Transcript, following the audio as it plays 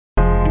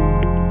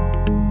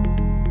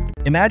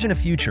Imagine a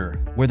future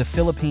where the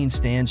Philippines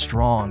stands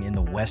strong in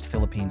the West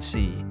Philippine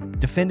Sea,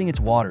 defending its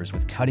waters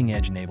with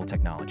cutting-edge naval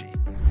technology.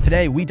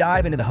 Today, we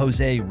dive into the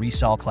Jose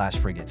Rizal-Class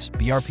Frigates,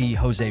 BRP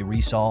Jose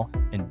Rizal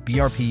and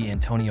BRP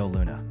Antonio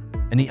Luna,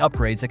 and the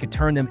upgrades that could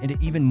turn them into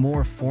even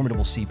more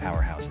formidable sea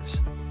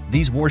powerhouses.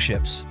 These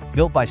warships,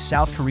 built by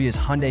South Korea's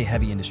Hyundai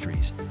Heavy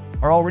Industries,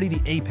 are already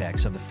the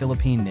apex of the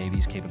Philippine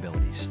Navy's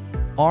capabilities.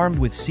 Armed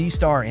with Sea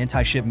Star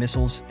anti-ship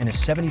missiles and a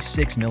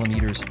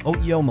 76mm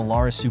OEO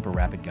Malaris super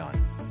rapid gun,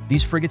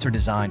 these frigates are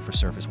designed for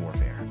surface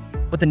warfare.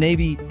 But the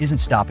Navy isn't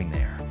stopping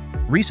there.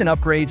 Recent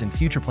upgrades and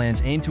future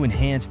plans aim to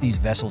enhance these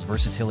vessels'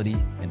 versatility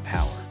and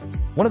power.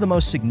 One of the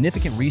most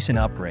significant recent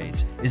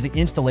upgrades is the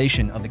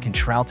installation of the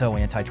Contralto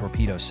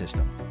anti-torpedo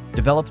system,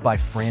 developed by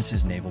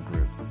France's naval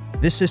group.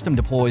 This system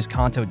deploys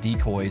Conto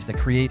decoys that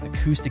create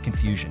acoustic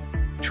confusion,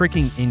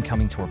 tricking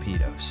incoming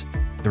torpedoes.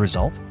 The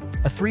result?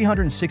 A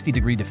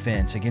 360-degree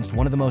defense against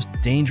one of the most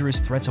dangerous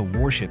threats a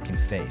warship can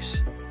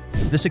face.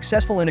 The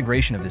successful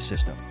integration of this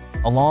system,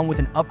 along with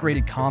an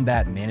upgraded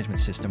combat management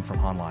system from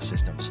Hanwha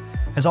Systems,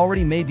 has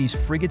already made these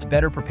frigates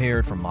better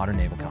prepared for modern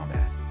naval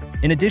combat.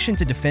 In addition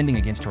to defending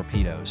against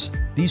torpedoes,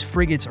 these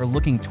frigates are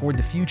looking toward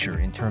the future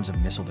in terms of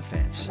missile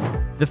defense.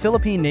 The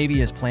Philippine Navy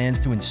has plans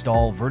to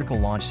install vertical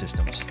launch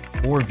systems,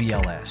 or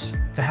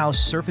VLS, to house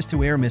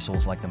surface-to-air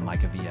missiles like the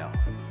Mica VL.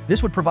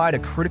 This would provide a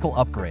critical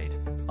upgrade,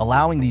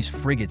 allowing these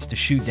frigates to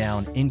shoot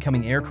down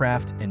incoming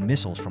aircraft and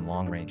missiles from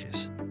long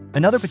ranges.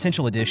 Another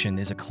potential addition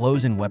is a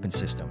close-in weapon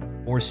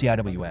system, or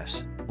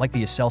CIWS, like the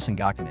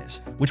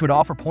Rizal-Class, which would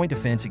offer point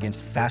defense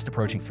against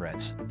fast-approaching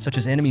threats, such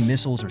as enemy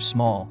missiles or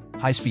small,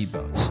 high-speed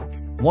boats.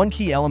 One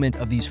key element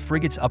of these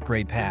frigates'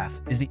 upgrade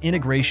path is the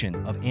integration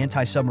of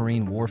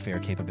anti-submarine warfare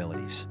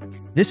capabilities.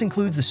 This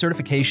includes the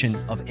certification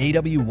of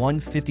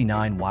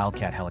AW159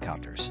 Wildcat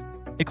helicopters,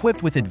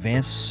 equipped with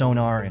advanced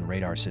sonar and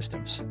radar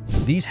systems.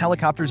 These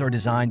helicopters are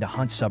designed to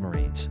hunt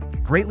submarines,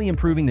 greatly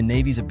improving the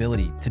Navy's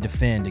ability to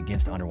defend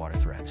against underwater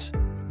threats.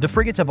 The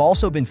frigates have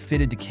also been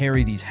fitted to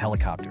carry these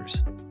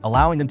helicopters,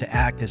 allowing them to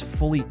act as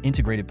fully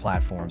integrated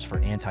platforms for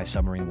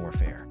anti-submarine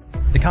warfare.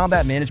 The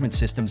combat management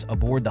systems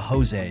aboard the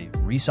Jose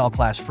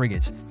Rizal-Class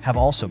Frigates have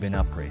also been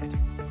upgraded.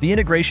 The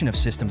integration of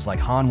systems like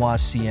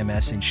Hanwha's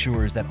CMS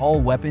ensures that all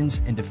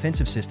weapons and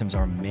defensive systems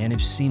are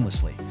managed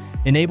seamlessly,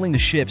 enabling the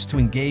ships to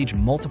engage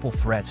multiple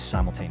threats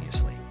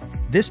simultaneously.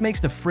 This makes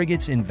the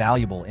frigates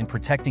invaluable in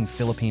protecting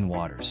Philippine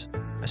waters,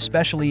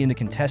 especially in the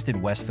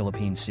contested West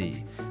Philippine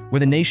Sea, where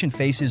the nation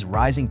faces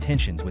rising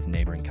tensions with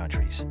neighboring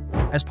countries.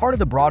 As part of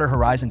the broader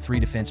Horizon 3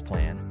 defense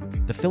plan,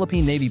 the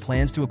Philippine Navy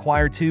plans to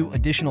acquire 2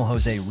 additional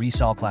Jose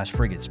Rizal-Class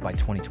frigates by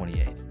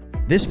 2028.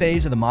 This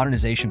phase of the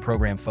modernization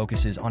program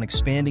focuses on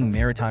expanding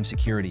maritime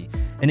security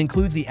and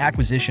includes the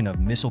acquisition of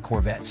missile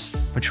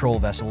corvettes, patrol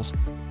vessels,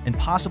 and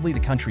possibly the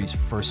country's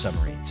first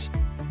submarines.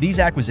 These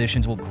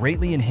acquisitions will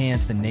greatly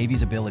enhance the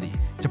Navy's ability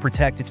to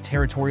protect its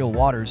territorial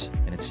waters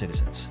and its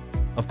citizens.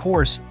 Of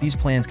course, these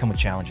plans come with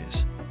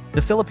challenges.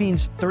 The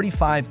Philippines'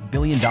 $35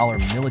 billion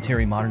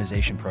military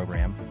modernization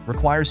program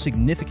requires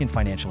significant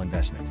financial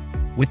investment.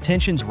 With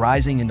tensions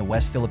rising in the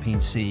West Philippine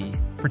Sea,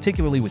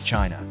 particularly with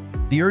China,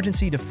 the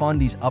urgency to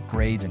fund these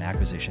upgrades and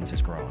acquisitions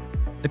has grown.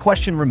 The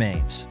question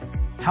remains,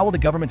 how will the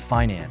government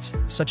finance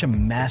such a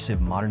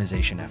massive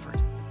modernization effort?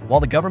 While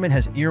the government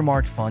has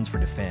earmarked funds for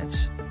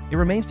defense, it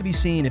remains to be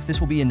seen if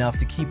this will be enough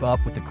to keep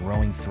up with the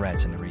growing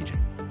threats in the region.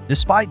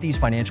 Despite these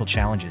financial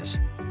challenges,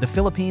 the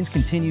Philippines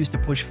continues to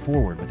push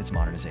forward with its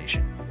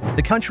modernization.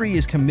 The country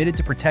is committed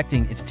to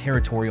protecting its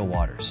territorial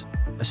waters,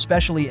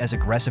 especially as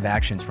aggressive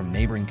actions from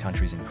neighboring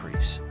countries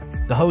increase.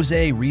 The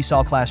Jose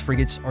Rizal-Class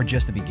frigates are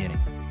just the beginning.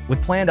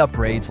 With planned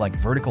upgrades like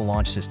vertical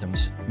launch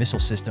systems, missile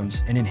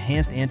systems, and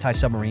enhanced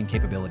anti-submarine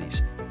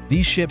capabilities,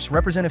 these ships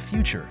represent a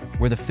future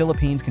where the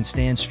Philippines can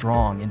stand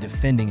strong in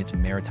defending its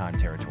maritime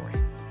territory.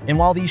 And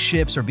while these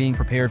ships are being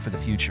prepared for the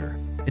future,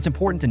 it's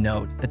important to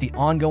note that the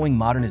ongoing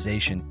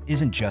modernization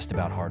isn't just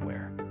about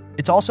hardware.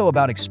 It's also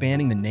about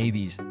expanding the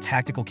Navy's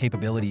tactical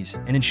capabilities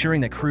and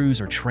ensuring that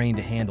crews are trained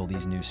to handle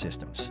these new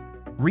systems.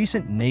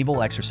 Recent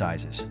naval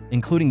exercises,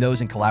 including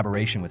those in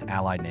collaboration with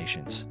allied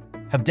nations,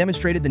 have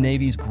demonstrated the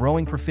Navy's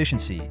growing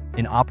proficiency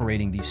in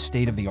operating these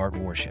state-of-the-art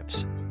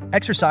warships.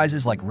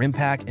 Exercises like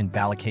RIMPAC and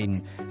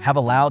Balikatan have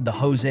allowed the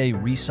Jose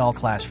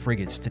Rizal-Class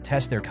frigates to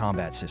test their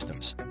combat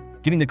systems,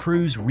 giving the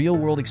crews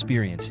real-world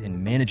experience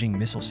in managing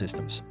missile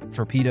systems,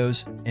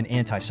 torpedoes, and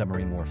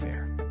anti-submarine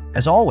warfare.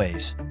 As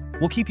always,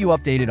 we'll keep you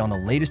updated on the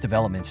latest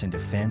developments in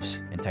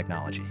defense and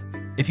technology.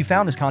 If you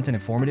found this content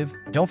informative,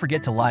 don't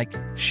forget to like,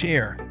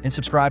 share, and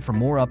subscribe for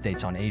more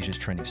updates on Asia's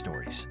trending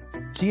stories.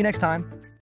 See you next time.